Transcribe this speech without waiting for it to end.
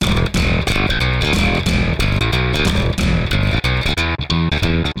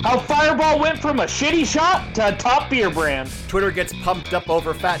all went from a shitty shot to a top beer brand. Twitter gets pumped up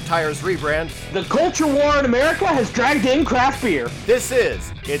over Fat Tire's rebrand. The culture war in America has dragged in craft beer. This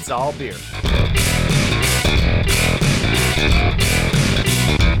is It's All Beer.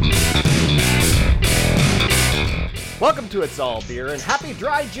 Welcome to It's All Beer, and happy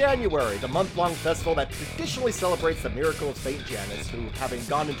Dry January, the month-long festival that traditionally celebrates the miracle of St. Janus, who, having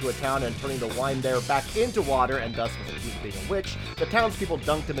gone into a town and turning the wine there back into water, and thus was accused of being a witch, the townspeople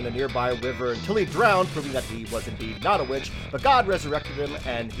dunked him in a nearby river until he drowned, proving that he was indeed not a witch, but God resurrected him,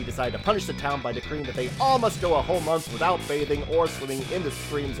 and he decided to punish the town by decreeing that they all must go a whole month without bathing or swimming in the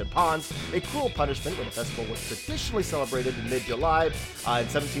streams and ponds, a cruel punishment when the festival was traditionally celebrated in mid-July. In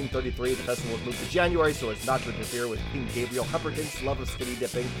 1733, the festival was moved to January so as not to interfere with King Gabriel Humperdinck's love of skinny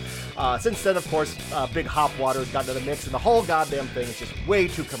dipping. Since then, of course, big hop water has gotten into the mix, and the whole goddamn thing is just way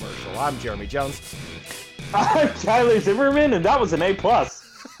too commercial. I'm Jeremy Jones. I'm Tyler Zimmerman, and that was an A+.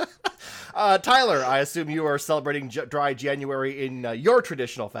 Tyler, I assume you are celebrating Dry January in your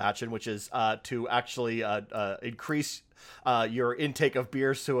traditional fashion, which is to actually increase your intake of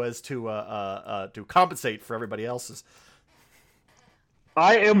beer so as to compensate for everybody else's.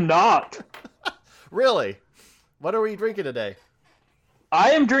 I am not. Really? What are we drinking today? I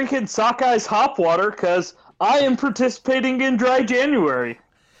am drinking Sockeyes hop water because I am participating in Dry January.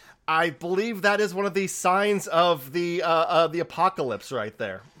 I believe that is one of the signs of the apocalypse right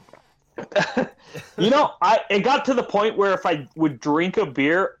there. You know, it got to the point where if I would drink a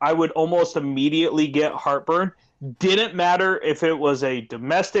beer, I would almost immediately get heartburn. Didn't matter if it was a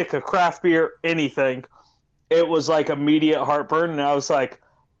domestic, a craft beer, anything. It was like immediate heartburn, and I was like,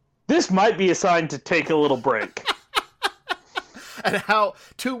 this might be a sign to take a little break. And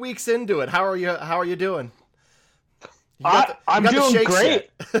 2 weeks into it, how are you doing? I'm doing great.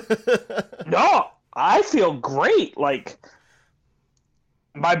 No, I feel great. Like,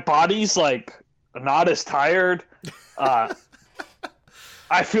 my body's like not as tired. I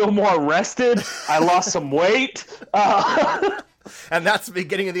feel more rested. I lost some weight. And that's the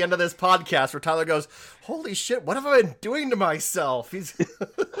beginning of the end of this podcast where Tyler goes, holy shit, what have I been doing to myself?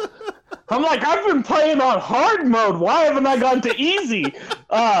 I'm like, I've been playing on hard mode. Why haven't I gone to easy?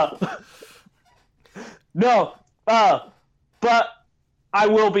 But I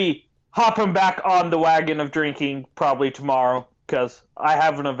will be hopping back on the wagon of drinking probably tomorrow because I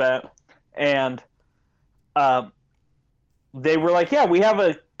have an event. And they were like, yeah, we have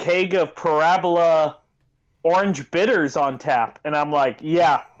a keg of Parabola orange bitters on tap. And I'm like,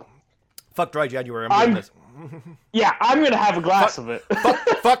 yeah. Fuck Dry January. I'm doing this. Yeah, I'm going to have a glass of it.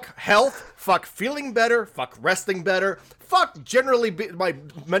 Fuck health. Fuck feeling better. Fuck resting better. Fuck generally my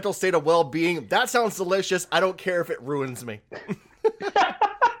mental state of well-being. That sounds delicious. I don't care if it ruins me.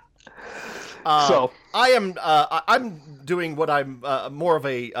 So I'm doing what I'm more of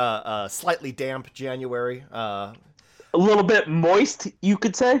a slightly damp January. A little bit moist, you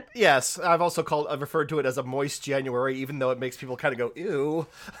could say? Yes, I've referred to it as a moist January, even though it makes people kind of go, ew.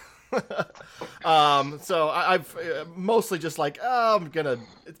 So I've mostly just like,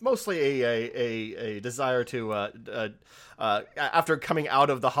 it's mostly a desire to, after coming out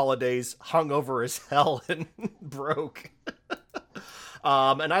of the holidays, hungover as hell and broke.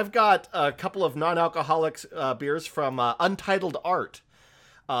 And I've got a couple of non-alcoholic beers from Untitled Art.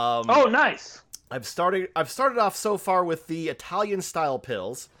 Oh, nice. I've started off so far with the Italian style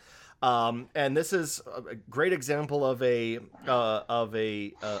pills. And this is a great example of a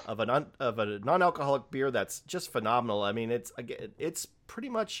non-alcoholic beer that's just phenomenal. I mean, it's pretty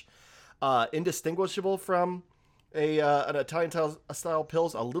much indistinguishable from an Italian style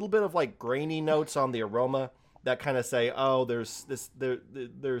pills. A little bit of like grainy notes on the aroma that kind of say, oh, there's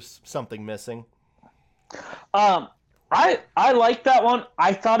something missing. I like that one.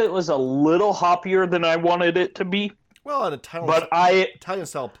 I thought it was a little hoppier than I wanted it to be. Well, an Italian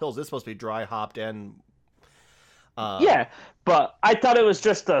style pills, it's supposed to be dry hopped and yeah, but I thought it was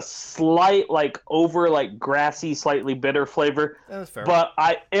just a slight grassy, slightly bitter flavor. That's fair. But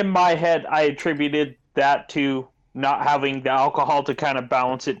in my head I attributed that to not having the alcohol to kind of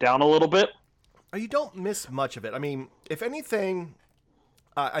balance it down a little bit. You don't miss much of it. I mean, if anything,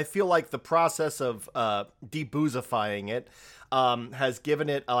 I feel like the process of de-boozifying it has given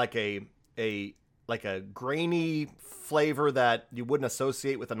it like a grainy flavor that you wouldn't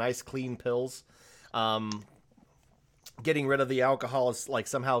associate with a nice clean pills. Getting rid of the alcohol is like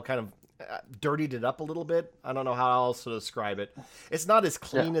somehow kind of dirtied it up a little bit. I don't know how else to describe it. It's not as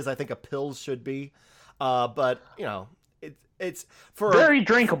clean as I think a pills should be, but you know, it's very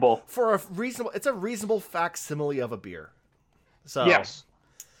drinkable for a reasonable. It's a reasonable facsimile of a beer. So yes,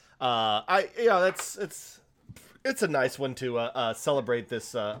 it's It's a nice one to celebrate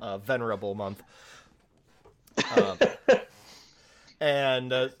this venerable month. We'll,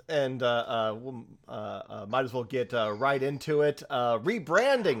 might as well get right into it.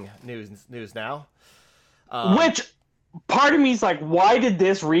 Rebranding news now. Which part of me is like, why did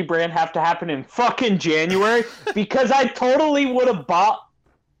this rebrand have to happen in fucking January? Because I totally would have bought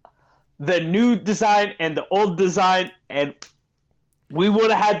the new design and the old design, and we would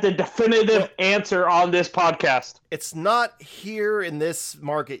have had the definitive answer on this podcast. It's not here in this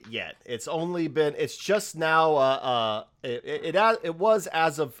market yet. It's just now, it was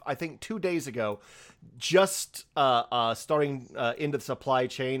as of, I think, 2 days ago, just starting into the supply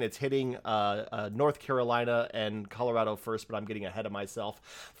chain. It's hitting North Carolina and Colorado first, but I'm getting ahead of myself.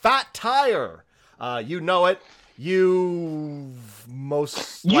 Fat Tire, you know it. You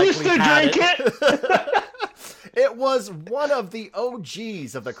most likely used to drink it. It was one of the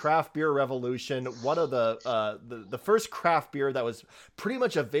OGs of the craft beer revolution. One of the first craft beer that was pretty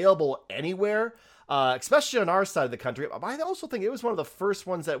much available anywhere, especially on our side of the country. I also think it was one of the first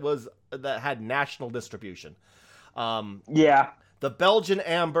ones that had national distribution. Yeah. The Belgian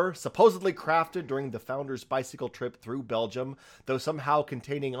Amber, supposedly crafted during the founder's bicycle trip through Belgium, though somehow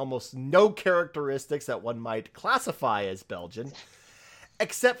containing almost no characteristics that one might classify as Belgian,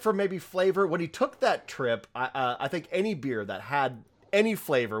 except for maybe flavor. When he took that trip, I think any beer that had any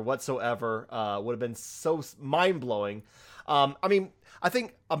flavor whatsoever would have been so mind-blowing. I mean, I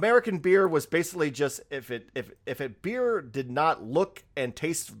think American beer was basically just if beer did not look and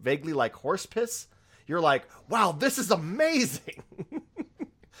taste vaguely like horse piss, you're like, wow, this is amazing. It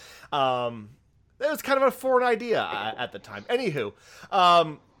was kind of a foreign idea at the time. Anywho,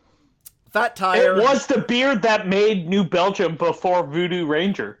 Fat Tire. It was the beer that made New Belgium before Voodoo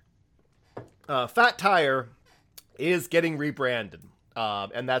Ranger. Fat Tire is getting rebranded,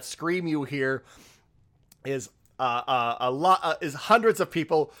 and that scream you hear is is hundreds of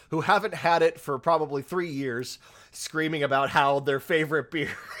people who haven't had it for probably 3 years, screaming about how their favorite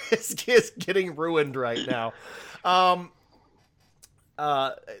beer is getting ruined right now.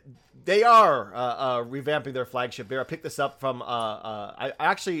 They are revamping their flagship beer. I picked this up from. I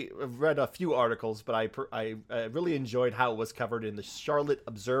actually read a few articles, but I really enjoyed how it was covered in the Charlotte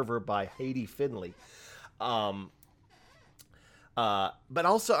Observer by Heidi Finley. But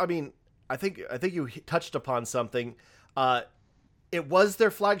also, I mean, I think you touched upon something. It was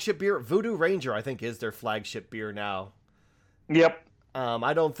their flagship beer. Voodoo Ranger, I think, is their flagship beer now. Yep.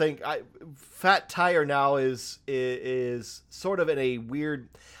 I don't think Fat Tire now is sort of in a weird.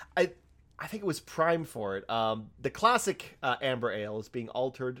 I think it was prime for it. The classic amber ale is being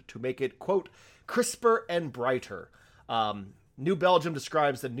altered to make it, quote, crisper and brighter. New Belgium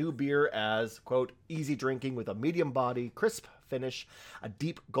describes the new beer as, quote, easy drinking with a medium body, crisp finish, a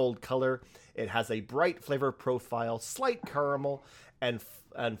deep gold color. It has a bright flavor profile, slight caramel, and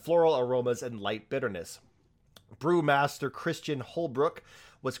floral aromas and light bitterness. Brewmaster Christian Holbrook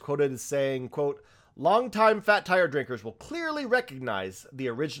was quoted as saying, quote, longtime Fat Tire drinkers will clearly recognize the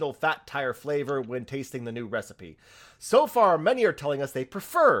original Fat Tire flavor when tasting the new recipe. So far, many are telling us they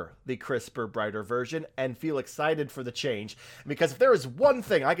prefer the crisper, brighter version and feel excited for the change. Because if there is one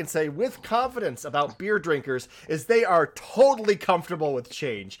thing I can say with confidence about beer drinkers, is they are totally comfortable with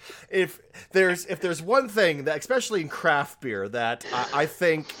change. If there's one thing that, especially in craft beer, that I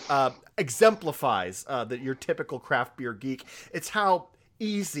think exemplifies your typical craft beer geek, it's how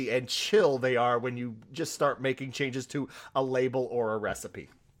easy and chill they are when you just start making changes to a label or a recipe.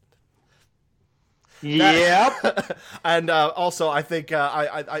 Yep. And also, I think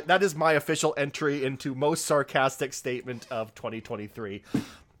I that is my official entry into most sarcastic statement of 2023.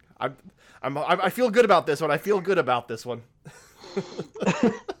 I feel good about this one.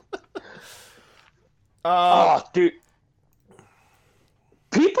 Oh, dude.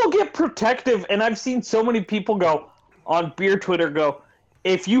 People get protective, and I've seen so many people go on beer Twitter go,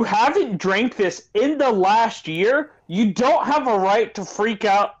 if you haven't drank this in the last year, you don't have a right to freak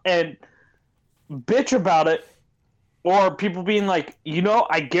out and bitch about it. Or people being like,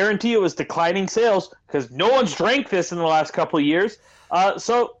 I guarantee it was declining sales because no one's drank this in the last couple of years.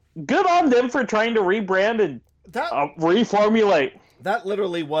 So good on them for trying to rebrand and reformulate. That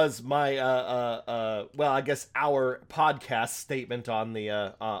literally was my well, I guess our podcast statement on the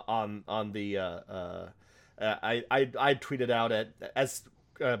I tweeted out as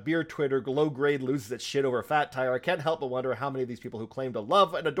beer Twitter low grade loses its shit over Fat Tire. I can't help but wonder how many of these people who claim to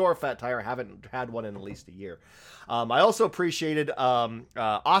love and adore Fat Tire haven't had one in at least a year. I also appreciated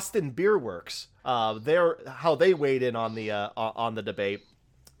Austin Beer Works, how they weighed in on the debate.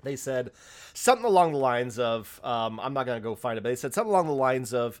 They said something along the lines of, I'm not going to go find it, but they said something along the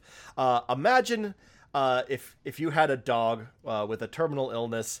lines of, imagine if you had a dog with a terminal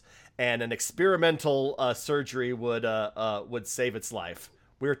illness and an experimental surgery would save its life,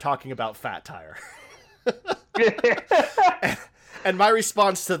 we're talking about Fat Tire. And my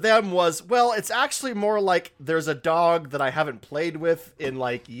response to them was, well, it's actually more like there's a dog that I haven't played with in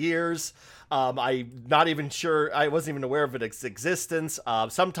like years. I'm not even sure. I wasn't even aware of its existence.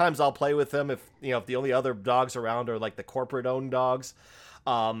 Sometimes I'll play with them if the only other dogs around are like the corporate owned dogs.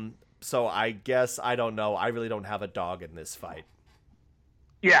 So I guess, I don't know. I really don't have a dog in this fight.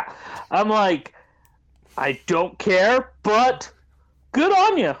 Yeah. I'm like, I don't care, but good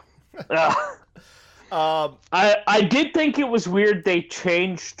on you. I did think it was weird they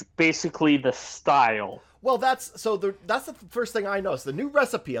changed basically the style. Well, that's the first thing I noticed. The new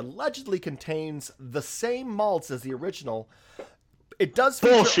recipe allegedly contains the same malts as the original. It does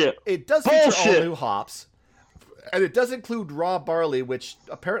feature, Bullshit. It does feature all new hops, and it does include raw barley, which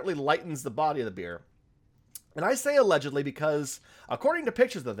apparently lightens the body of the beer. And I say allegedly because, according to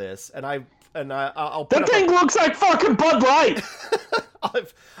pictures of this, I'll put that thing looks like fucking Bud Light.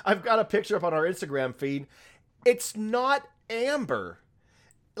 I've got a picture up on our Instagram feed. It's not amber.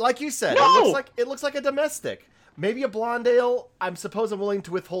 Like you said, no! It looks like a domestic. Maybe a blonde ale. I'm willing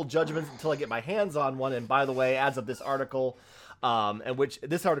to withhold judgment until I get my hands on one. And by the way, as of this article, and which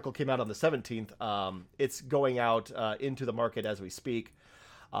this article came out on the 17th, it's going out into the market as we speak.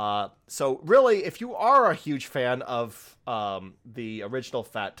 So really, if you are a huge fan of the original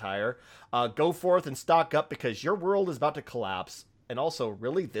Fat Tire, go forth and stock up because your world is about to collapse. And also,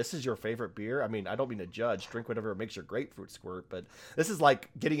 really, this is your favorite beer? I mean, I don't mean to judge. Drink whatever makes your grapefruit squirt. But this is like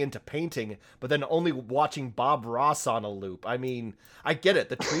getting into painting, but then only watching Bob Ross on a loop. I mean, I get it.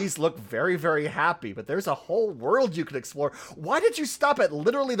 The trees look very, very happy, but there's a whole world you could explore. Why did you stop at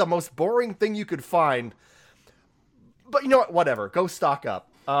literally the most boring thing you could find? But you know what? Whatever. Go stock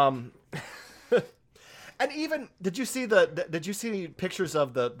up. And even, did you see pictures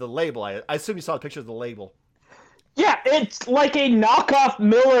of the label? I assume you saw the pictures of the label. Yeah, it's like a knockoff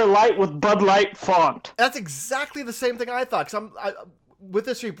Miller Lite with Bud Light font. That's exactly the same thing I thought. Because with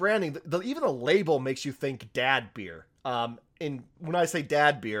this rebranding, even the label makes you think dad beer. When I say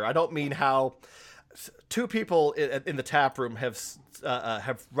dad beer, I don't mean how two people in the tap room have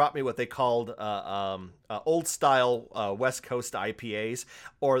brought me what they called old style West Coast IPAs,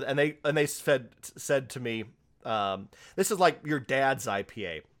 and they said to me, "This is like your dad's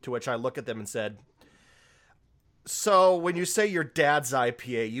IPA." To which I look at them and said, so when you say your dad's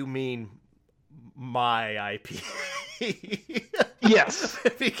IPA, you mean my IPA? Yes.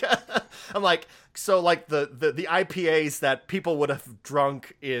 Because I'm like, so like the IPAs that people would have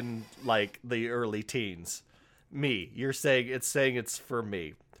drunk in like the early teens. Me. You're saying it's for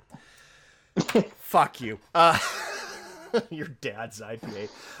me. Fuck you. Your dad's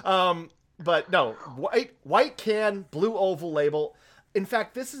IPA. But no, white can, blue oval label. In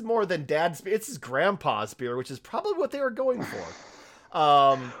fact, this is more than dad's beer. It's his grandpa's beer, which is probably what they were going for.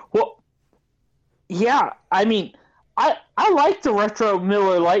 Well, yeah. I mean, I like the retro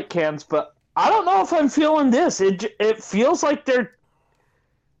Miller Lite cans, but I don't know if I'm feeling this. It feels like they're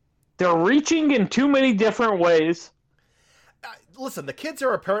reaching in too many different ways. Listen, the kids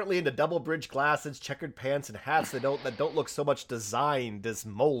are apparently into double bridge glasses, checkered pants, and hats that don't look so much designed as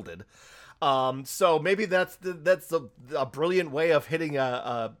molded. So maybe that's a brilliant way of hitting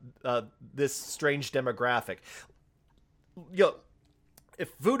this strange demographic. If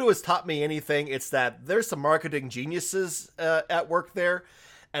Voodoo has taught me anything, it's that there's some marketing geniuses at work there,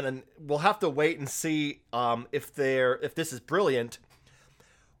 and then we'll have to wait and see if this is brilliant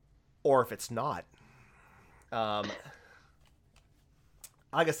or if it's not. Like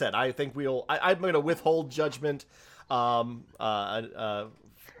I said, I think I'm going to withhold judgment.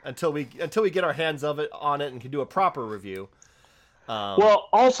 Until we get our hands on it and can do a proper review. Well,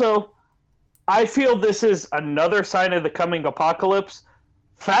 also, I feel this is another sign of the coming apocalypse.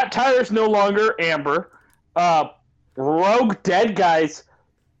 Fat Tire's no longer amber. Rogue Dead Guy's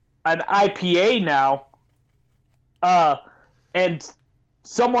an IPA now. And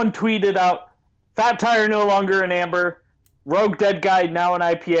someone tweeted out, Fat Tire no longer an amber. Rogue Dead Guy now an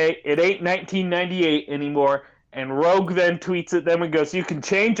IPA. It ain't 1998 anymore. And Rogue then tweets at them and goes, you can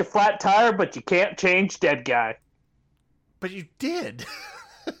change a flat tire, but you can't change Dead Guy. But you did.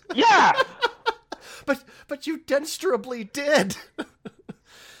 Yeah. but you demonstrably did.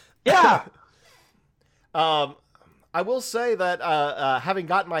 Yeah. I will say that having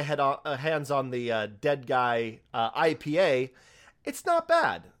gotten my hands on the Dead Guy IPA, it's not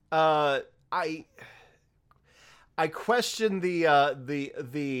bad. I question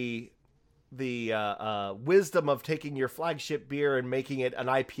the wisdom of taking your flagship beer and making it an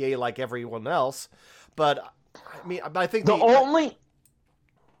IPA like everyone else. But I mean, I think Go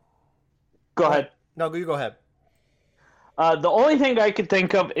ahead. No, you go ahead. The only thing I could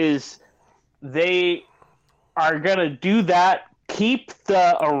think of is they are gonna do that. Keep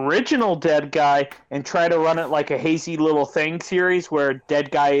the original Dead Guy and try to run it like a Hazy Little Thing series where Dead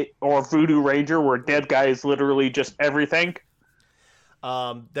Guy or Voodoo Ranger, where Dead Guy is literally just everything.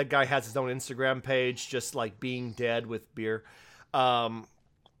 Dead Guy has his own Instagram page, just like Being Dead with beer. And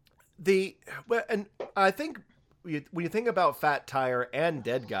I think when you think about Fat Tire and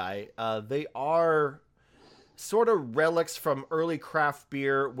Dead Guy, they are sort of relics from early craft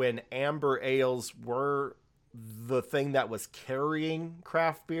beer when amber ales were the thing that was carrying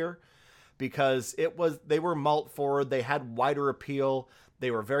craft beer, because they were malt forward, they had wider appeal, they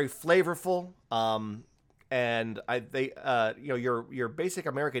were very flavorful, and your basic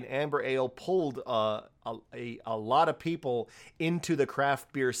American amber ale pulled a lot of people into the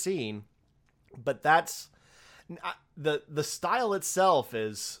craft beer scene, but that's the style itself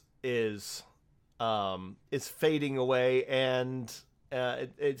is fading away, and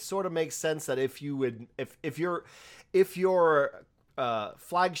it sort of makes sense that if your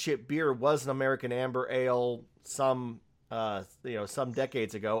flagship beer was an American amber ale some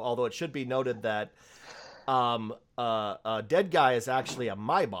decades ago, although it should be noted that Dead Guy is actually a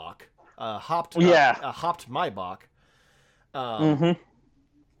Maibach, hopped Maibach.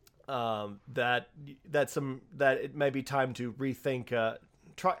 That it may be time to rethink.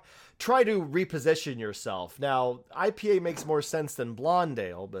 Try to reposition yourself. Now, IPA makes more sense than blonde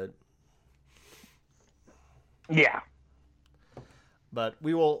ale, but yeah. But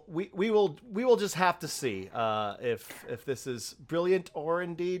we will just have to see if this is brilliant or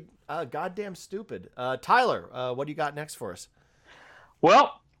indeed goddamn stupid. Tyler, what do you got next for us?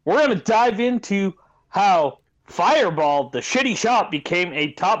 Well, we're gonna dive into how Fireball, the shitty shop, became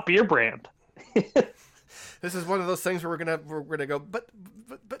a top beer brand. This is one of those things where we're gonna go, but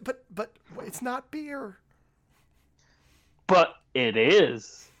it's not beer. But it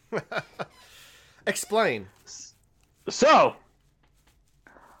is. Explain. So,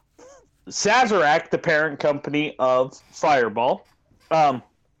 Sazerac, the parent company of Fireball,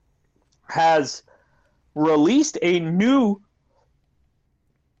 has released a new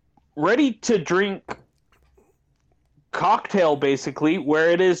ready-to-drink cocktail, basically,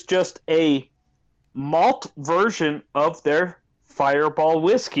 where it is just a malt version of their Fireball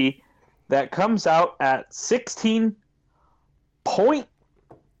whiskey that comes out at 16.5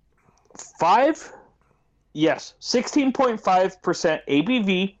 16.5%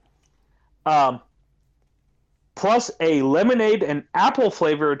 ABV, plus a lemonade and apple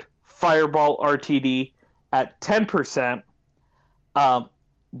flavored Fireball RTD at 10%,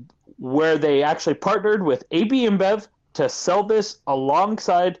 where they actually partnered with AB InBev to sell this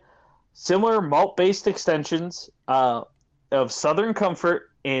alongside similar malt-based extensions of Southern Comfort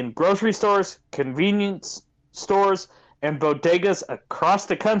in grocery stores, convenience stores, and bodegas across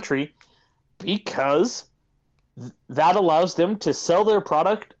the country, because that allows them to sell their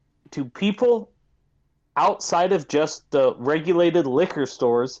product to people outside of just the regulated liquor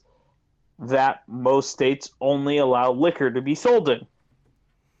stores that most states only allow liquor to be sold in.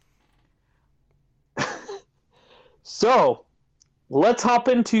 So, let's hop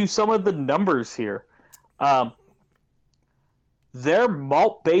into some of the numbers here. Their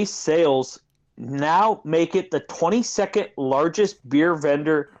malt-based sales now make it the 22nd largest beer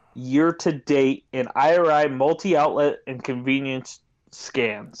vendor year-to-date in IRI multi-outlet and convenience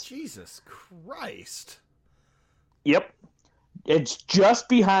scans. Jesus Christ. Yep. It's just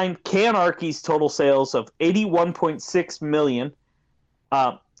behind Canarchy's total sales of $81.6 million.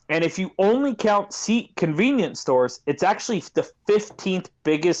 And if you only count convenience stores, it's actually the 15th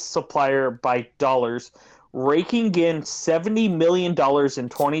biggest supplier by dollars, raking in $70 million in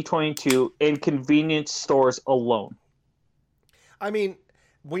 2022 in convenience stores alone. I mean,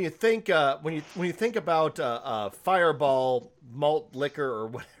 when you think about Fireball malt liquor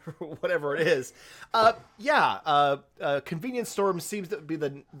or whatever it is, convenience store seems to be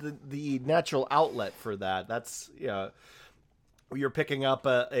the natural outlet for that. That's you're picking up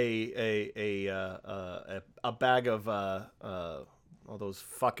a bag of all those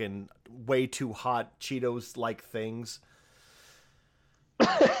fucking way too hot Cheetos like things.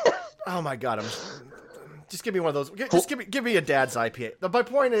 Oh my god! Just give me one of those. Just give me a dad's IPA. My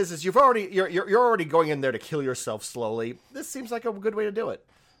point is you're already going in there to kill yourself slowly. This seems like a good way to do it.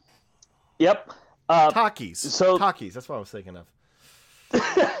 Yep. Takis. Takis. That's what I was thinking of.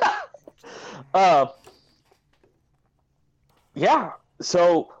 Yeah.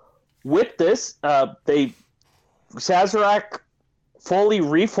 So with this, Sazerac fully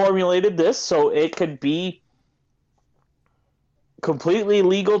reformulated this so it could be completely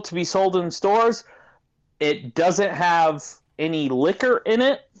legal to be sold in stores. It doesn't have any liquor in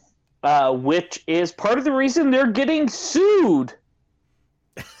it, which is part of the reason they're getting sued.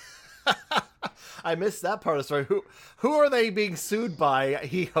 I missed that part of the story. Who are they being sued by?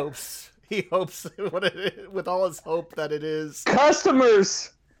 He hopes with all his hope that it is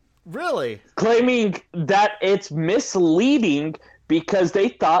Customers. Really? Claiming that it's misleading because they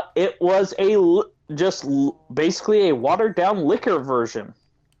thought it was basically a watered down liquor version.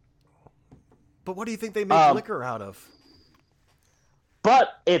 But what do you think they make liquor out of?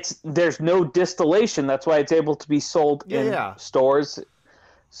 But there's no distillation. That's why it's able to be sold in stores.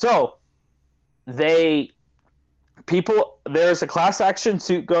 So there's a class action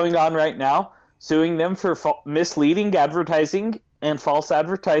suit going on right now, suing them for misleading advertising and false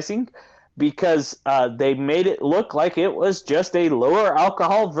advertising because they made it look like it was just a lower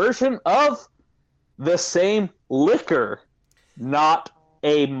alcohol version of the same liquor, not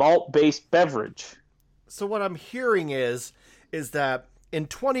a malt-based beverage. So what I'm hearing is that in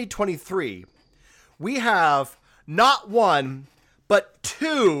 2023, we have not one, but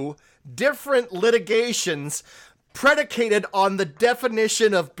two different litigations predicated on the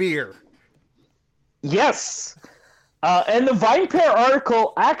definition of beer. Yes. And the VinePair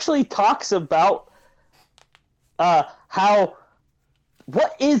article actually talks about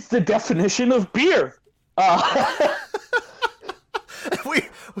what is the definition of beer?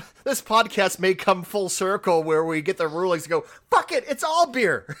 This podcast may come full circle where we get the rulings and go, fuck it, it's all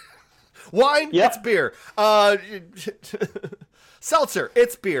beer. Wine, It's beer. Seltzer,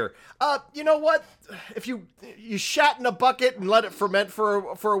 it's beer. You know what? If you shat in a bucket and let it ferment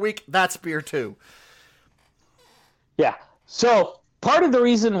for a week, that's beer too. Yeah. So part of the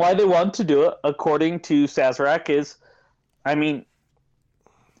reason why they want to do it, according to Sazerac, is,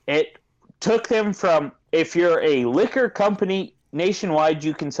 it took them from, if you're a liquor company nationwide,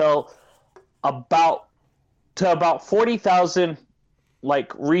 you can sell about 40,000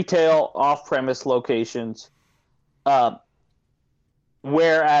 retail off-premise locations.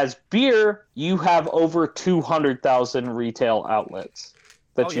 Whereas beer, you have over 200,000 retail outlets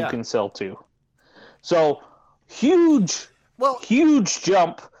that you can sell to. So huge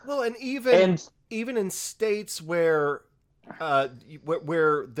jump. Well, and even in states where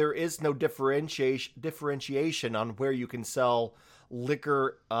there is no differentiation on where you can sell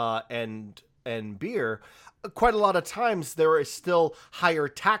liquor and beer, quite a lot of times there is still higher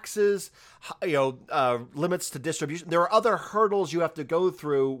taxes, limits to distribution. There are other hurdles you have to go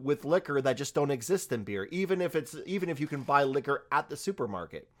through with liquor that just don't exist in beer, even if you can buy liquor at the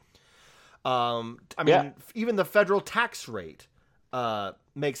supermarket. Even the federal tax rate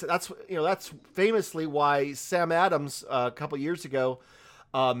makes it. That's famously why Sam Adams a couple years ago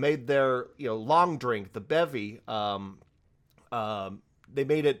made their long drink, the Bevy. They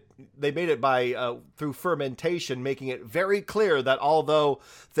made it by through fermentation, making it very clear that although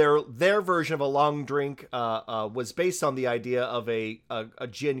their version of a long drink was based on the idea of a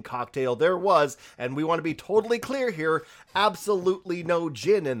gin cocktail, there was, and we want to be totally clear here, absolutely no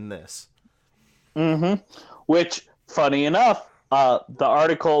gin in this. Mm-hmm. Which, funny enough, the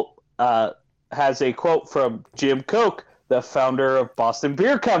article has a quote from Jim Koch, the founder of Boston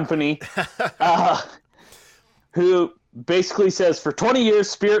Beer Company, who basically says, for 20 years,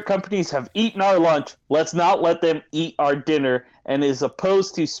 spirit companies have eaten our lunch. Let's not let them eat our dinner, and is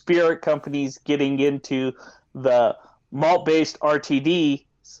opposed to spirit companies getting into the malt-based RTDs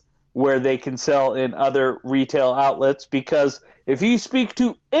where they can sell in other retail outlets, because if you speak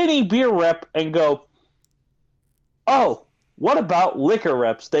to any beer rep and go, oh, what about liquor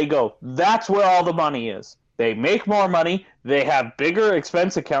reps? They go, that's where all the money is. They make more money. They have bigger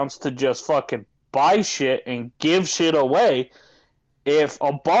expense accounts to just fucking buy shit and give shit away. If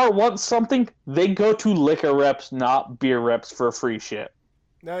a bar wants something, they go to liquor reps, not beer reps, for free shit.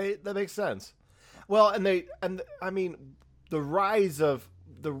 No, that makes sense. Well, the rise of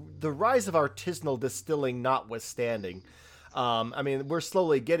artisanal distilling notwithstanding, we're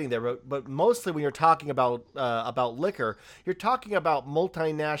slowly getting there, but mostly when you're talking about liquor, you're talking about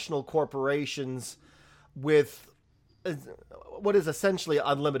multinational corporations with what is essentially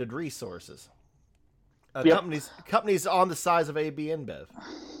unlimited resources. Yep. Companies on the size of AB InBev.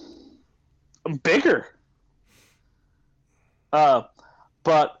 Bigger.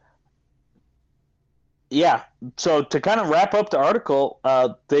 But yeah, so to kind of wrap up the article,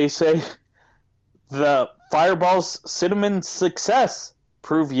 they say the Fireball's cinnamon success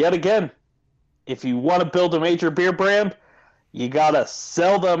prove yet again, if you want to build a major beer brand, You gotta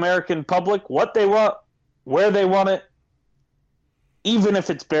sell the American public what they want, where they want it, even if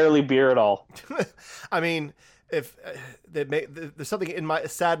it's barely beer at all. I mean, if there's something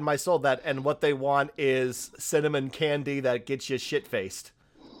sad in my soul that, and what they want is cinnamon candy that gets you shit faced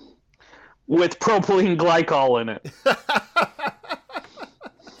with propylene glycol in it.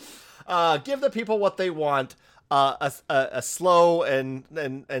 Give the people what they want. A slow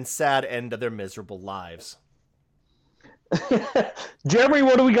and sad end of their miserable lives. Jeremy,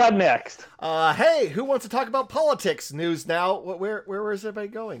 what do we got next? Hey, who wants to talk about politics news now? Where is everybody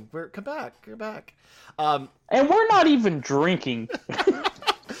going? Come back. And we're not even drinking.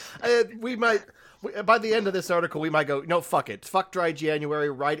 We might, by the end of this article, we might go, no, fuck it. Fuck dry January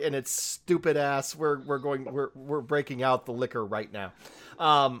right in its stupid ass. We're breaking out the liquor right now.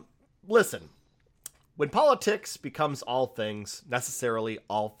 Listen, when politics becomes all things, necessarily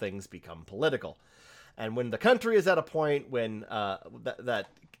all things become political. And when the country is at a point when that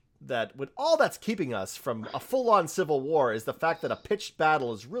when all that's keeping us from a full-on civil war is the fact that a pitched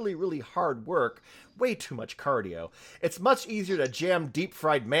battle is really, really hard work, way too much cardio. It's much easier to jam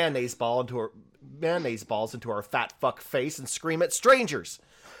deep-fried mayonnaise balls into our fat fuck face and scream at strangers.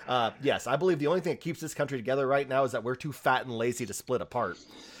 Yes, I believe the only thing that keeps this country together right now is that we're too fat and lazy to split apart.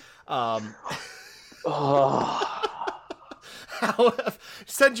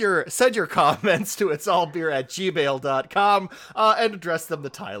 Send your comments to itsallbeer@gmail.com and address them to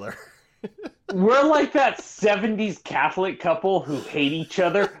Tyler. We're like that 70s Catholic couple who hate each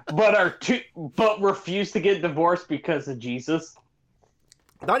other but refuse to get divorced because of Jesus.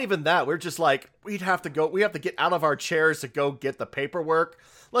 Not even that. We're just like, we have to get out of our chairs to go get the paperwork.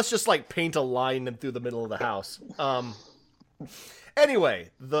 Let's just like paint a line in through the middle of the house. Anyway,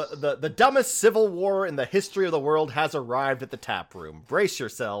 the dumbest civil war in the history of the world has arrived at the tap room. Brace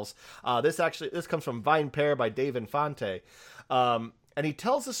yourselves. This comes from Vine Pair by Dave Infante. And he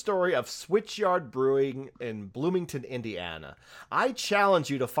tells the story of Switchyard Brewing in Bloomington, Indiana. I challenge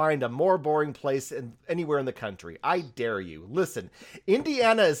you to find a more boring place anywhere in the country. I dare you. Listen,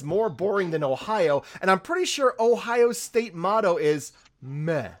 Indiana is more boring than Ohio, and I'm pretty sure Ohio's state motto is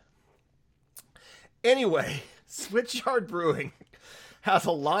meh. Anyway, Switchyard Brewing has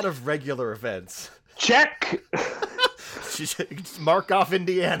a lot of regular events. Check. Mark off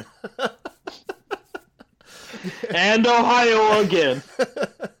Indiana. And Ohio again.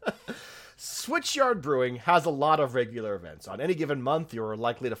 Switchyard Brewing has a lot of regular events. On any given month, you're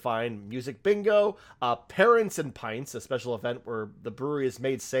likely to find music bingo, Parents and Pints, a special event where the brewery is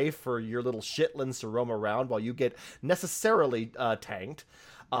made safe for your little shitlins to roam around while you get necessarily tanked,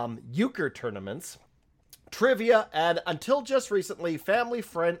 euchre tournaments, trivia, and until just recently, a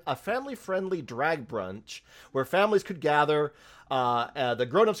family-friendly drag brunch where families could gather, the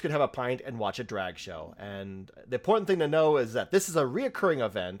grown-ups could have a pint and watch a drag show. And the important thing to know is that this is a reoccurring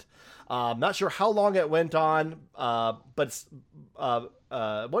event. Not sure how long it went on, but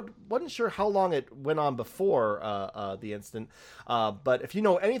wasn't sure how long it went on before the incident. But if you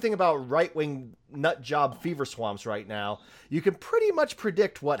know anything about right-wing nut job fever swamps right now, you can pretty much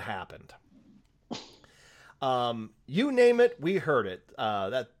predict what happened. You name it, we heard it.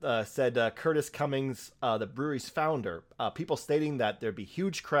 That said Curtis Cummings, the brewery's founder. People stating that there'd be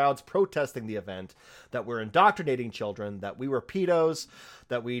huge crowds protesting the event, that we're indoctrinating children, that we were pedos,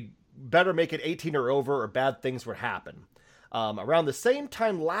 that we'd better make it 18 or over or bad things would happen. Around the same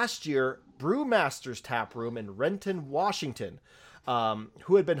time last year, Brewmaster's Tap Room in Renton, Washington,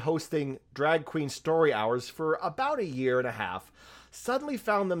 who had been hosting Drag Queen Story Hours for about a year and a half, suddenly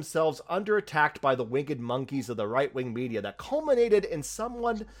found themselves under attack by the winged monkeys of the right-wing media that culminated in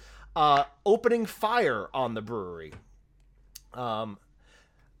someone opening fire on the brewery.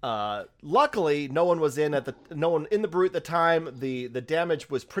 Luckily, no one in the brewery at the time. The damage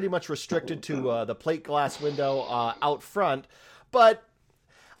was pretty much restricted to the plate glass window out front, but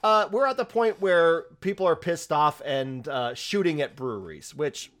we're at the point where people are pissed off and shooting at breweries,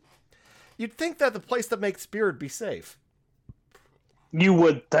 which you'd think that the place that makes beer would be safe. You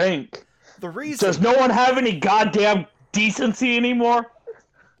would think. The reason... Does no one have any goddamn decency anymore?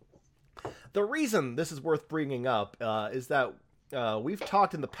 The reason this is worth bringing up is that we've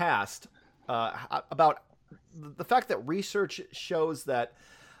talked in the past about the fact that research shows that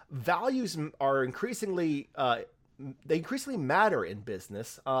values are increasingly matter in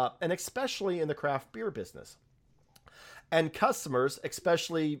business, and especially in the craft beer business. And customers,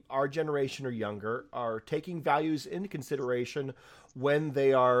 especially our generation or younger, are taking values into consideration when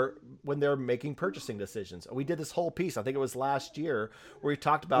they're making purchasing decisions. We did this whole piece, I think it was last year, where we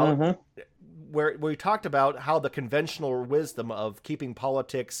talked about where we talked about how the conventional wisdom of keeping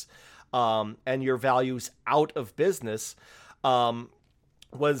politics and your values out of business that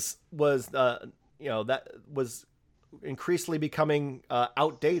was increasingly becoming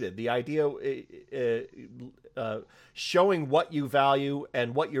outdated. The idea showing what you value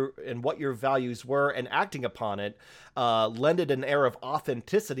and what your values were and acting upon it lended an air of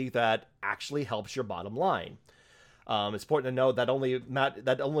authenticity that actually helps your bottom line. It's important to know that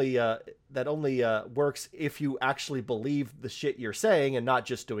only works if you actually believe the shit you're saying and not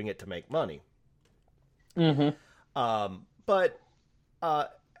just doing it to make money. Mm-hmm.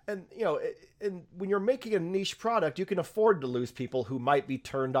 And when you're making a niche product, you can afford to lose people who might be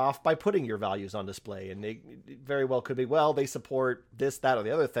turned off by putting your values on display. And it very well could be, well, they support this, that, or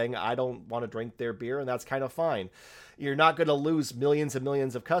the other thing. I don't want to drink their beer, and that's kind of fine. You're not going to lose millions and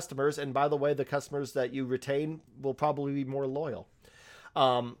millions of customers. And by the way, the customers that you retain will probably be more loyal.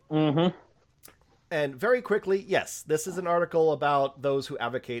 Mm-hmm. And very quickly, yes, this is an article about those who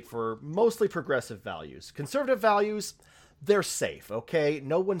advocate for mostly progressive values. Conservative values, they're safe, okay?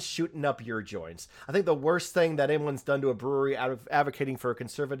 No one's shooting up your joints. I think the worst thing that anyone's done to a brewery out of advocating for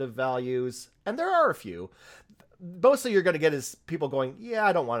conservative values, and there are a few, mostly you're going to get is people going, yeah,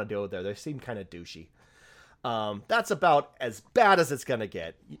 I don't want to go there. They seem kind of douchey. That's about as bad as it's going to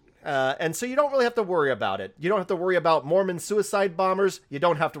get. And so you don't really have to worry about it. You don't have to worry about Mormon suicide bombers. You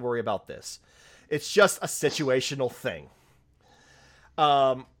don't have to worry about this. It's just a situational thing.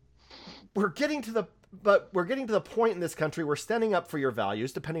 We're getting to the point in this country where standing up for your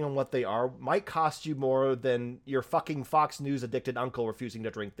values, depending on what they are, might cost you more than your fucking Fox News addicted uncle refusing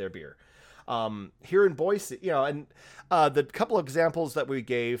to drink their beer. Here in Boise, and the couple of examples that we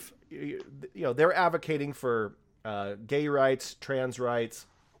gave, they're advocating for gay rights, trans rights,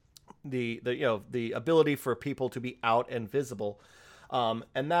 the ability for people to be out and visible,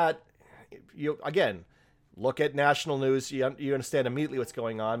 and that again. Look at national news. You understand immediately what's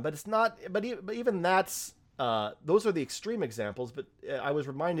going on, but it's not. But even that's those are the extreme examples. But I was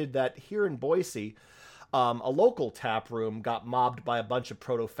reminded that here in Boise, a local tap room got mobbed by a bunch of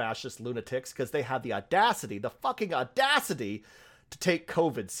proto-fascist lunatics because they had the fucking audacity, to take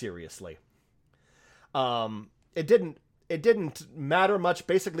COVID seriously. It didn't matter much.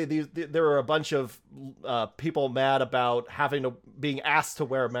 Basically, there were a bunch of people mad about being asked to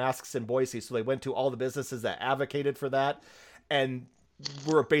wear masks in Boise, so they went to all the businesses that advocated for that, and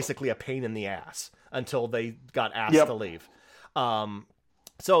were basically a pain in the ass until they got asked to leave.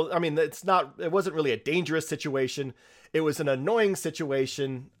 So I mean, it wasn't really a dangerous situation. It was an annoying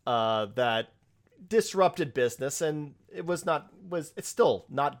situation that disrupted business, and it's still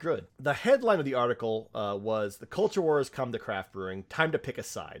not good. The headline of the article was "The Culture War has come to craft brewing. Time to pick a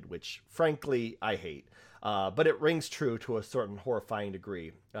side," which frankly I hate, but it rings true to a certain horrifying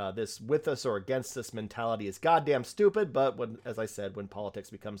degree. This with us or against us mentality is goddamn stupid, but as I said, when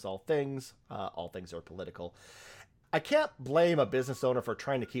politics becomes all things are political. I can't blame a business owner for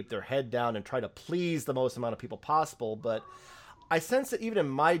trying to keep their head down and try to please the most amount of people possible, but I sense that even in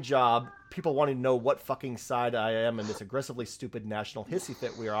my job, people wanting to know what fucking side I am in this aggressively stupid national hissy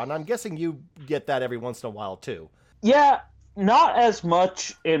fit we are on. I'm guessing you get that every once in a while, too. Yeah, not as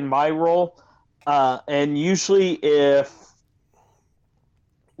much in my role. And usually if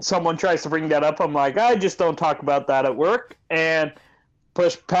someone tries to bring that up, I'm like, I just don't talk about that at work and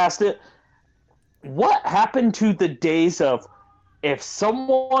push past it. What happened to the days of if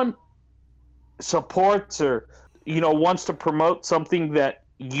someone supports or wants to promote something that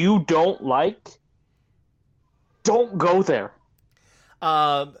you don't like, don't go there.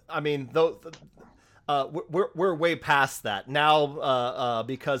 I mean, we're way past that now,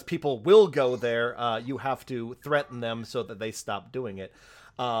 because people will go there. You have to threaten them so that they stop doing it.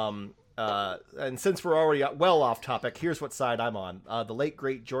 And since we're already well off topic, here's what side I'm on. The late,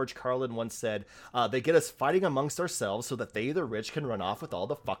 great George Carlin once said, they get us fighting amongst ourselves so that they, the rich, can run off with all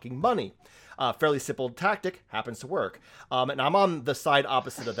the fucking money. Fairly simple tactic, happens to work. And I'm on the side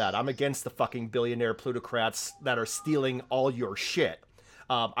opposite of that. I'm against the fucking billionaire plutocrats that are stealing all your shit.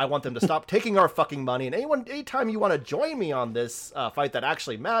 I want them to stop taking our fucking money. And anytime you want to join me on this fight that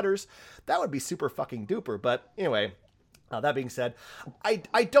actually matters, that would be super fucking duper. But anyway... that being said,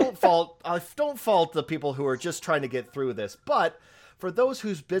 I don't fault the people who are just trying to get through this, but for those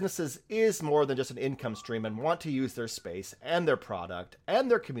whose businesses is more than just an income stream and want to use their space and their product and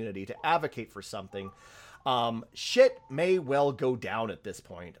their community to advocate for something, shit may well go down at this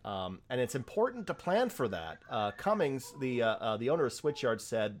point, and it's important to plan for that. Cummings, the owner of Switchyard,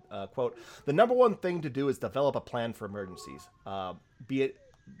 said, quote, "The number one thing to do is develop a plan for emergencies, be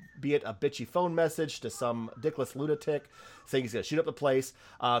it a bitchy phone message to some dickless lunatic saying he's going to shoot up the place.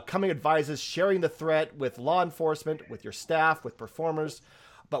 Cumming advises sharing the threat with law enforcement, with your staff, with performers.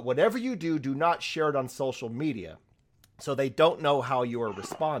 But whatever you do, do not share it on social media. so they don't know how you are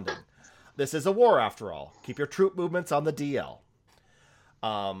responding. This is a war, after all. Keep your troop movements on the DL.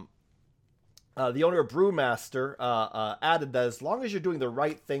 The owner of Brewmaster added that as long as you're doing the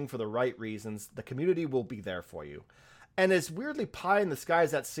right thing for the right reasons, the community will be there for you. And as weirdly pie in the sky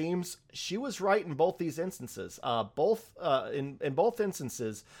as that seems, she was right in both these instances. In both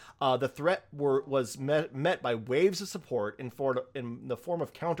instances, the threat was met by waves of support in the form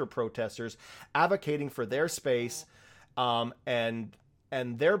of counter-protesters advocating for their space and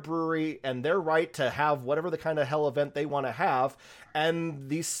their brewery and their right to have whatever the kind of hell event they want to have. And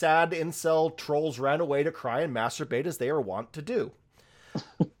these sad incel trolls ran away to cry and masturbate as they are wont to do.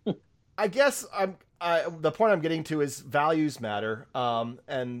 I guess the point I'm getting to is values matter.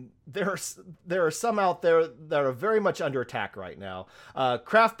 And there are some out there that are very much under attack right now.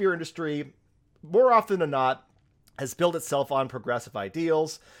 Craft beer industry, more often than not, has built itself on progressive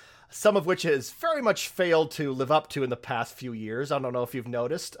ideals, some of which has very much failed to live up to in the past few years. I don't know if you've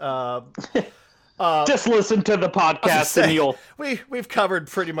noticed. Just listen to the podcast and you'll... We've covered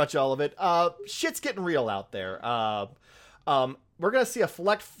pretty much all of it. Shit's getting real out there. We're going to see a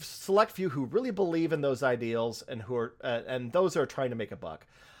select few who really believe in those ideals and who are and those who are trying to make a buck.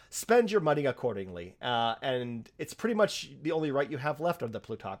 Spend your money accordingly. And it's pretty much the only right you have left of the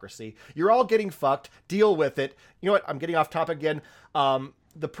plutocracy. You're all getting fucked. Deal with it. You know what? I'm getting off topic again.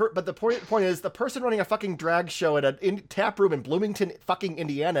 But the point is, the person running a fucking drag show at a tap room in Bloomington, fucking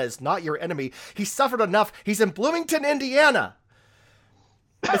Indiana, is not your enemy. He suffered enough. He's in Bloomington, Indiana.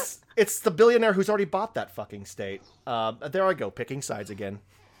 It's the billionaire who's already bought that fucking state. There I go, picking sides again.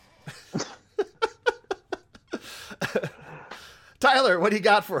 Tyler, what do you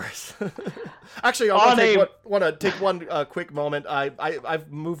got for us? Actually, I want to take one quick moment. I've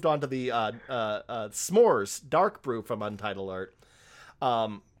moved on to the S'mores Dark Brew from Untitled Art.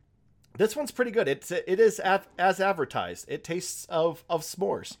 This one's pretty good. It is as advertised. It tastes of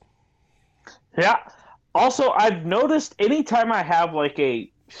s'mores. Yeah. Also, I've noticed anytime I have like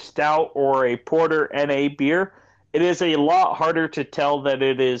a stout or a porter NA beer, it is a lot harder to tell that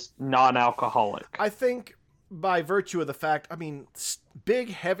it is non-alcoholic. I think by virtue of the fact, big,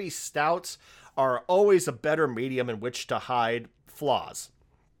 heavy stouts are always a better medium in which to hide flaws.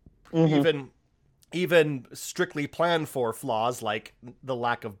 Mm-hmm. Even strictly planned for flaws like the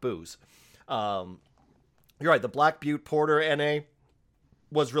lack of booze. You're right, the Black Butte Porter NA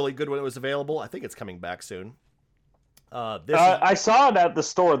was really good when it was available. I think it's coming back soon. I saw it at the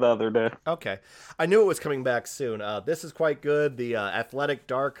store the other day. Okay. I knew it was coming back soon. This is quite good. The Athletic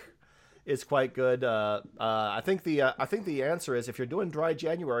Dark is quite good. I think the answer is, if you're doing dry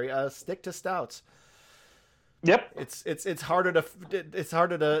January, stick to stouts. Yep. It's harder to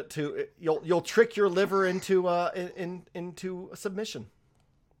you'll trick your liver into submission.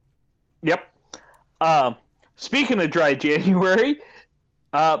 Yep. Speaking of dry January,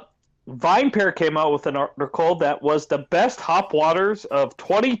 VinePair came out with an article that was the best hop waters of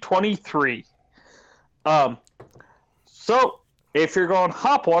 2023. So if you're going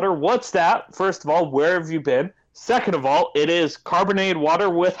hop water, what's that? First of all, where have you been? Second of all, it is carbonated water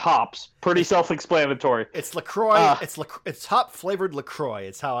with hops. Pretty self-explanatory. It's LaCroix. It's hop-flavored LaCroix.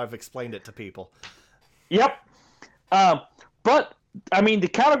 It's how I've explained it to people. Yep. But, the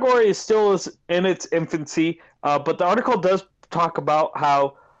category is still in its infancy, but the article does talk about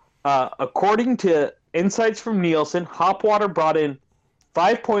how, according to insights from Nielsen, hop water brought in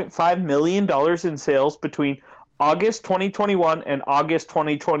 $5.5 million in sales between August 2021 and August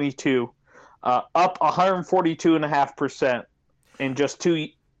 2022. Up 142.5% in just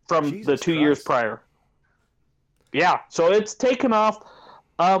the 2 years prior. Yeah, so it's taken off.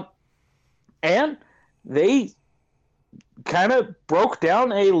 And they kind of broke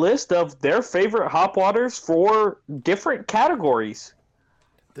down a list of their favorite hop waters for different categories.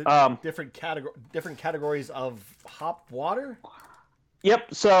 Different categories of hop water?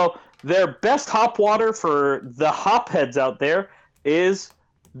 Yep, so their best hop water for the hop heads out there is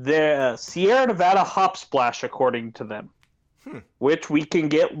the Sierra Nevada Hop Splash, according to them, which we can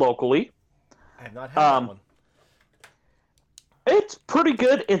get locally. I have not had that one. It's pretty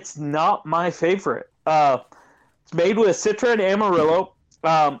good. It's not my favorite. It's made with Citra and Amarillo,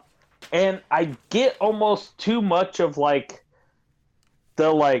 and I get almost too much of the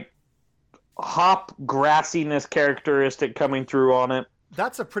hop grassiness characteristic coming through on it.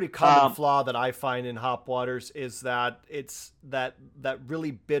 That's a pretty common flaw that I find in hop waters, is that it's that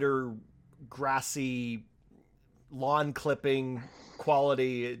really bitter, grassy, lawn clipping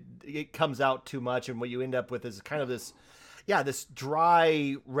quality. It comes out too much, and what you end up with is kind of this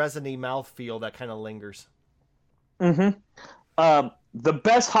dry, resiny mouthfeel that kind of lingers. Mm-hmm. The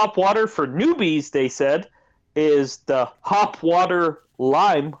best hop water for newbies, they said, is the Hop Water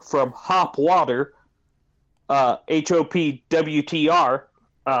Lime from Hop Water, HOPWTR.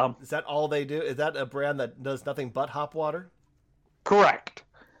 Is that all they do? Is that a brand that does nothing but hop water? Correct.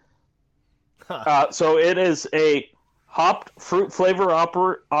 Huh. So it is a hopped fruit flavor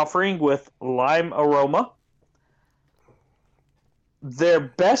offering with lime aroma. Their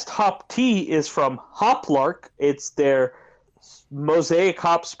best hop tea is from Hoplark. It's their Mosaic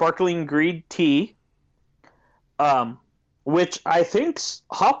Hop Sparkling Green Tea, which I think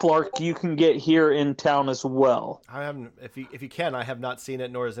Hoplark you can get here in town as well. I haven't. If you can, I have not seen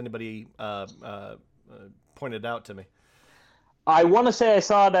it, nor has anybody pointed it out to me. I want to say I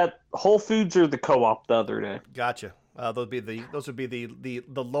saw it at Whole Foods or the Co-op the other day. Gotcha. Those would be the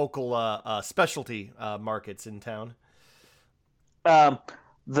local specialty markets in town.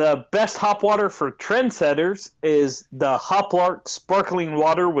 The best hop water for trendsetters is the Hoplark Sparkling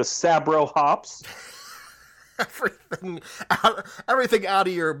Water with Sabro hops. Everything out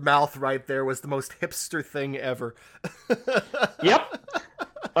of your mouth right there was the most hipster thing ever. Yep.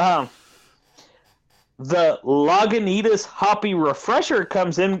 The Lagunitas Hoppy Refresher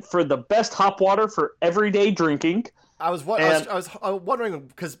comes in for the best hop water for everyday drinking. I was wondering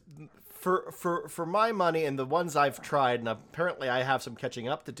because for my money and the ones I've tried, and apparently I have some catching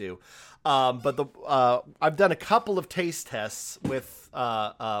up to do. But I've done a couple of taste tests with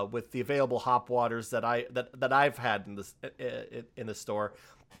the available hop waters that I've had in the store,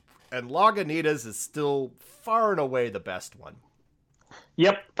 and Lagunitas is still far and away the best one.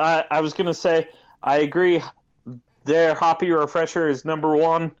 Yep, I was gonna say I agree. Their Hoppy Refresher is number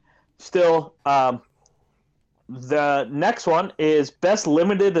one still. The next one is Best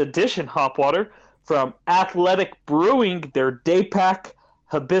Limited Edition Hop Water from Athletic Brewing, their Day Pack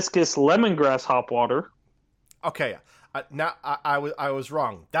Hibiscus Lemongrass Hop Water. Okay, now I was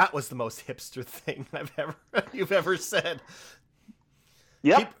wrong. That was the most hipster thing you've ever said.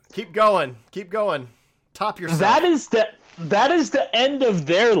 Yep. Keep going. Top yourself. That is the end of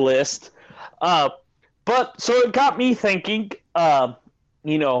their list. But so it got me thinking.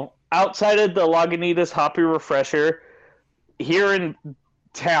 Outside of the Lagunitas Hoppy Refresher, here in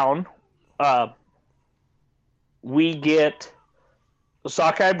town, we get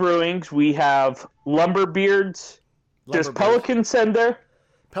Sockeye Brewings. We have Lumberbeards. Does Pelican send their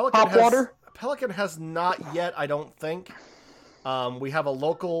hop water? Pelican has not yet, I don't think. We have a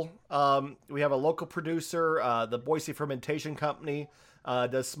local producer, the Boise Fermentation Company,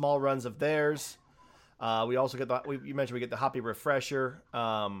 does small runs of theirs. We also get you mentioned we get the Hoppy Refresher.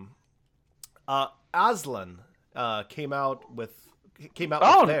 Aslan came out with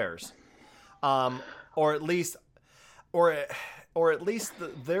theirs, or at least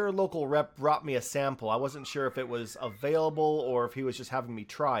their local rep brought me a sample. I wasn't sure if it was available or if he was just having me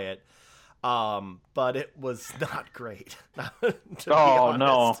try it. But it was not great. To be honest.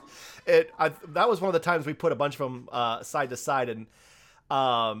 No! That was one of the times we put a bunch of them side to side, and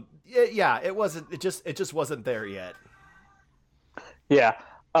it wasn't. It just wasn't there yet. Yeah.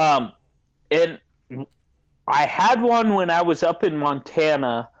 And I had one when I was up in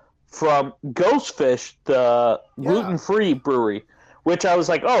Montana from Ghostfish, the gluten-free brewery, which I was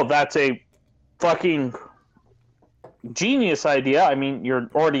like, oh, that's a fucking genius idea. I mean, you're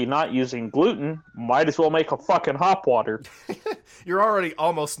already not using gluten. Might as well make a fucking hop water. You're already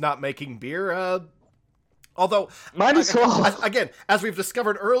almost not making beer. Although, might as well. Again, as we've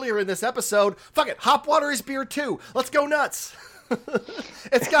discovered earlier in this episode, fuck it, hop water is beer too. Let's go nuts.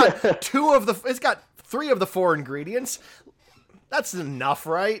 It's got 3 of the 4 ingredients. That's enough,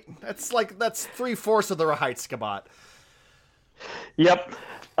 right? That's 3/4 of the Reheitsgebot. Yep.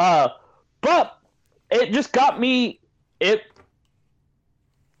 But it just got me. It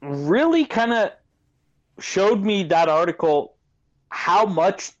really kind of showed me, that article, how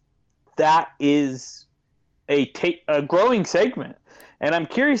much that is a growing segment. And I'm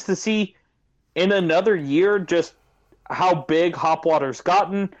curious to see in another year just how big hop water's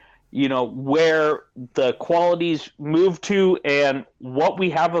gotten, where the qualities move to, and what we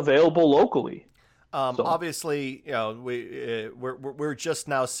have available locally. Obviously, we're just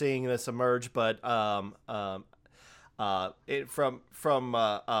now seeing this emerge, but from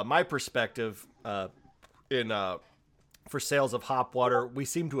my perspective, for sales of hop water, we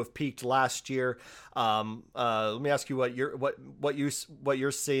seem to have peaked last year. Let me ask you what you're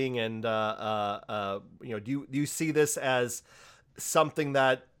seeing, and do you see this as something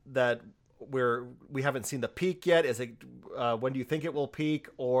that we haven't seen the peak yet? Is it when do you think it will peak,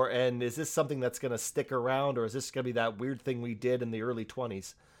 and is this something that's going to stick around, or is this going to be that weird thing we did in the early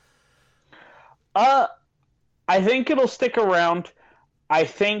 20s? I think it'll stick around. I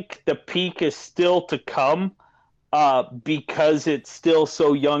think the peak is still to come. because it's still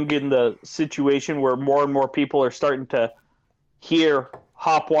so young in the situation where more and more people are starting to hear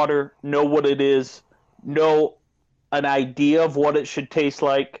hop water, know what it is, know an idea of what it should taste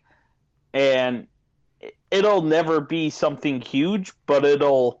like, and it'll never be something huge, but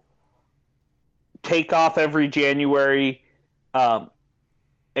it'll take off every January,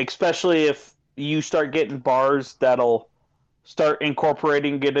 especially if you start getting bars that'll start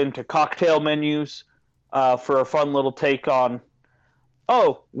incorporating it into cocktail menus for a fun little take on,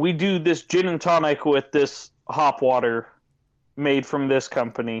 oh, we do this gin and tonic with this hop water made from this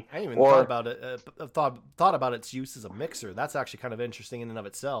company. I didn't even thought about it. Thought about its use as a mixer. That's actually kind of interesting in and of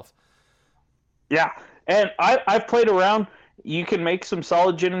itself. Yeah, and I've played around. You can make some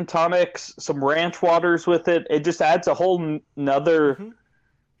solid gin and tonics, some ranch waters with it. It just adds a whole nother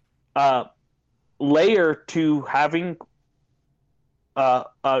layer to having a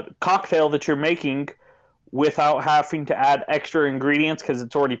cocktail that you're making without having to add extra ingredients because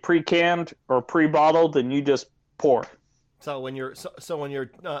it's already pre-canned or pre-bottled, and you just pour. So when you're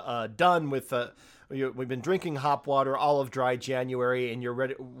done with we've been drinking hop water all of dry January, and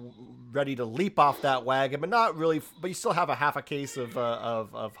you're ready to leap off that wagon, but not really. But you still have a half a case of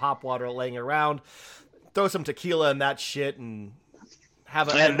hop water laying around. Throw some tequila in that shit, and have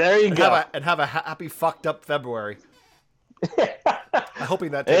a happy fucked up February. I'm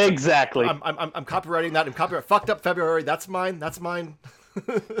hoping that takes exactly. I'm copywriting that. I'm copyright fucked up February. That's mine. I'm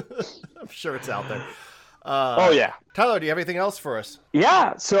sure it's out there. Oh yeah, Tyler, do you have anything else for us?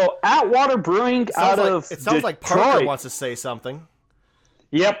 Yeah, so Atwater Brewing it sounds Detroit. like Parker wants to say something.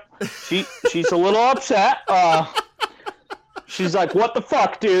 Yep, she's a little upset. She's like, "What the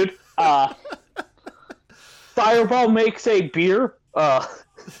fuck, dude? Fireball makes a beer."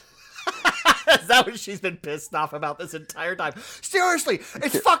 Is that what she's been pissed off about this entire time? Seriously,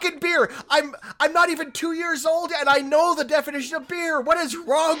 it's fucking beer. I'm not even 2 years old, and I know the definition of beer. What is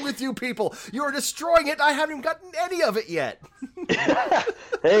wrong with you people? You're destroying it. I haven't gotten any of it yet.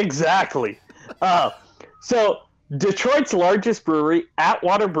 Exactly. So Detroit's largest brewery,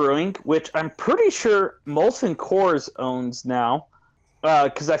 Atwater Brewing, which I'm pretty sure Molson Coors owns now,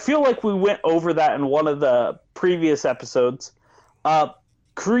 because I feel like we went over that in one of the previous episodes,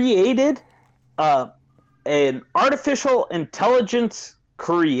 created an artificial intelligence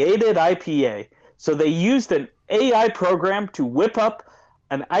created IPA. So they used an AI program to whip up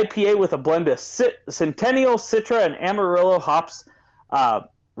an IPA with a blend of Centennial, Citra, and Amarillo hops,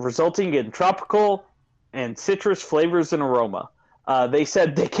 resulting in tropical and citrus flavors and aroma. They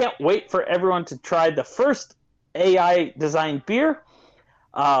said they can't wait for everyone to try the first AI-designed beer,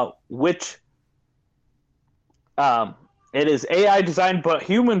 which... it is AI designed but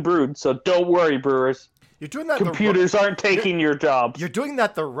human brewed, so don't worry, brewers. You're doing that. Computers aren't taking your jobs. You're doing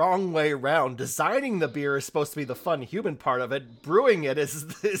that the wrong way around. Designing the beer is supposed to be the fun human part of it. Brewing it is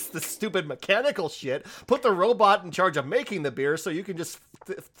the stupid mechanical shit. Put the robot in charge of making the beer so you can just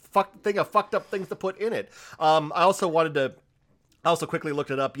think of fucked up things to put in it. I also quickly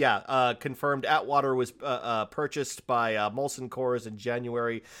looked it up. Yeah, confirmed Atwater was purchased by Molson Coors in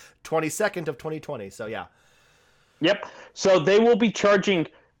January 22nd of 2020. So yeah. Yep. So they will be charging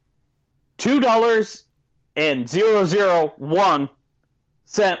 $2.001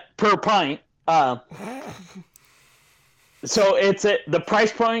 per pint. So the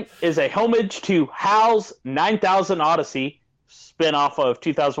price point is a homage to HAL's 9000 Odyssey, spin-off of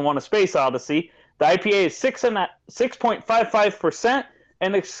 2001: A Space Odyssey. The IPA is 6.55%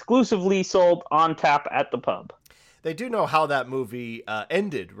 and exclusively sold on tap at the pub. They do know how that movie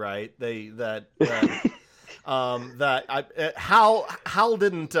ended, right? Hal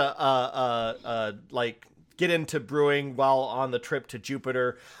didn't like get into brewing while on the trip to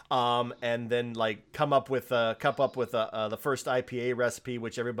Jupiter, and then like come up with the first IPA recipe,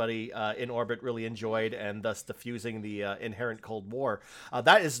 which everybody in orbit really enjoyed, and thus diffusing the inherent Cold War.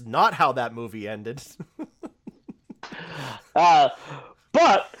 That is not how that movie ended.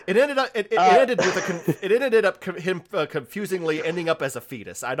 But it ended up him confusingly ending up as a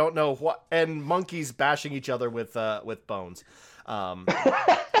fetus. I don't know what, and monkeys bashing each other with bones.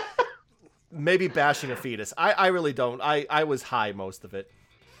 Maybe bashing a fetus. I really don't. I was high most of it.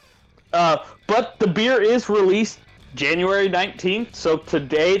 But the beer is released January 19th, so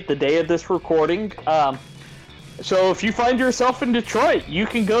today, the day of this recording. So if you find yourself in Detroit, you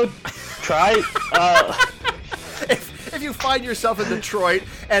can go try. If you find yourself in Detroit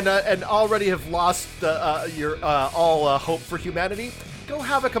and already have lost your all hope for humanity, go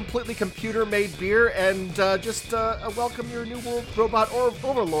have a completely computer-made beer and just welcome your new world robot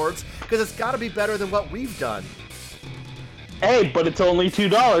overlords, because it's got to be better than what we've done. Hey, but it's only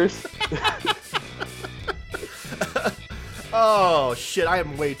 $2. Oh, shit, I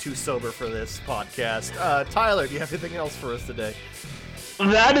am way too sober for this podcast. Tyler, do you have anything else for us today?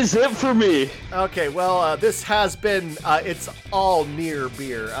 That is it for me. Okay, well, this has been It's All Near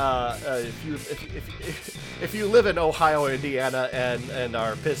Beer. If you live in Ohio or Indiana and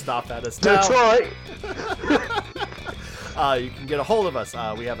are pissed off at us now, Detroit. you can get a hold of us.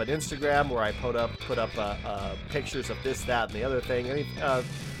 We have an Instagram where I put up pictures of this, that, and the other thing.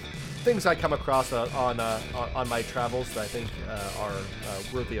 Things I come across on my travels that I think are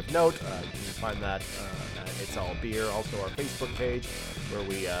worthy of note. You can find that at It's All Beer. Also our Facebook page where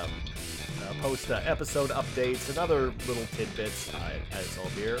we post episode updates and other little tidbits at It's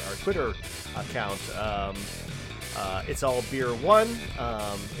All Beer. Our Twitter account, It's All Beer 1.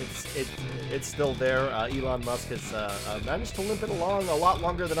 It's still there. Elon Musk has managed to limp it along a lot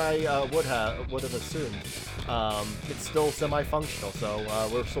longer than I would have assumed. It's still semi-functional, so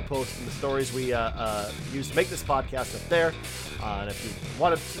we're still posting the stories we use to make this podcast up there. And if you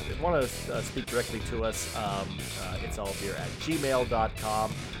want to speak directly to us, it's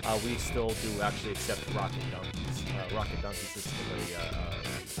allbeer@gmail.com. We still do actually accept rocket donkeys. Rocket donkeys is still a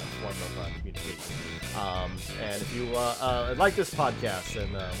form of communication. And if you like this podcast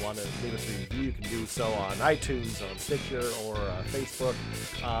and want to leave us a review, you can do so on iTunes, on Stitcher, or Facebook.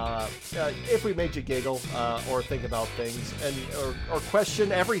 If we made you giggle or think about things or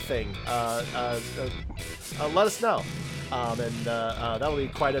question everything, let us know. And that'll be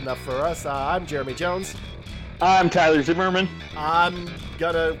quite enough for us. I'm Jeremy Jones. I'm Tyler Zimmerman. I'm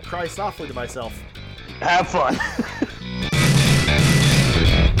gonna cry softly to myself. Have fun.